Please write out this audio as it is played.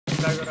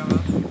What's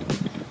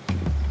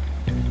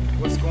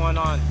going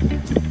on?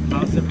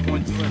 How's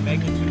everyone doing?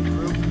 Magnitude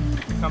Group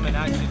coming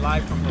at you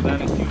live from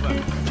Havana, Cuba.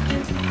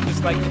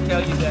 Just like to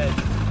tell you that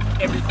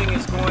everything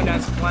is going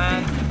as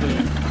planned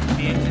with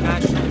the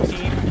international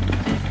team.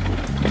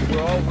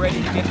 We're all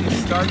ready to get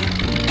this started.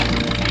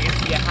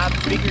 If you have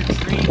bigger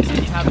dreams and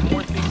you have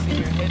more things in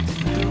your head to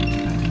do,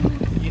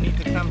 you need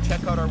to come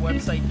check out our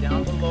website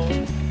down below. We're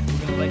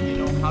going to let you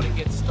know how to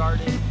get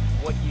started,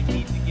 what you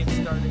need to get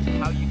started,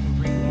 how you can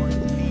bring more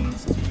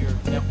leads to your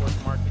network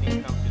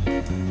marketing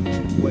company.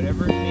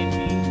 Whatever it may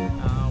be,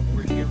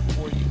 we're here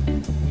for you.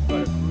 We've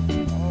got a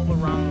group all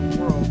around the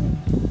world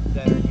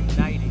that are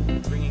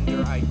uniting, bringing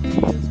their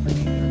ideas,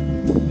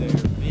 bringing their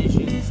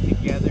visions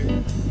together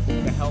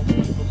to help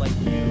people like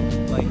you,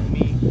 like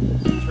me,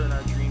 turn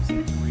our dreams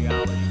into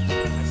reality.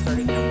 I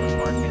started network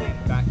marketing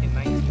back in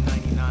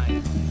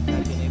 1999.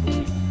 I've been able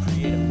to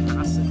create a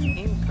passive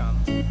income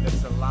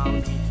that's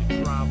allowed me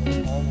to travel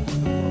all over the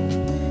world.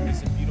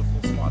 Visit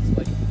beautiful spots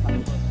like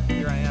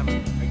here I am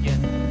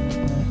again.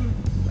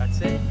 That's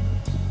it.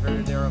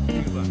 Verdadero,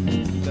 Cuba.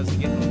 It doesn't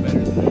get no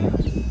better than that.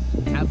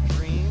 Have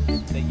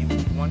dreams that you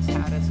once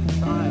had as a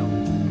child.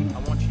 I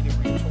want you to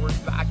retort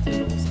back to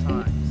those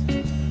times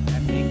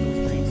and make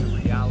those dreams a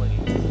reality.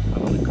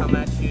 I'm going to come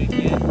at you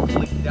again.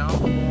 Click down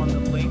below on the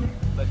link.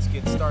 Let's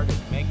get started.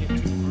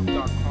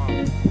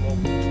 Magnitudegroup.com.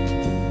 Global.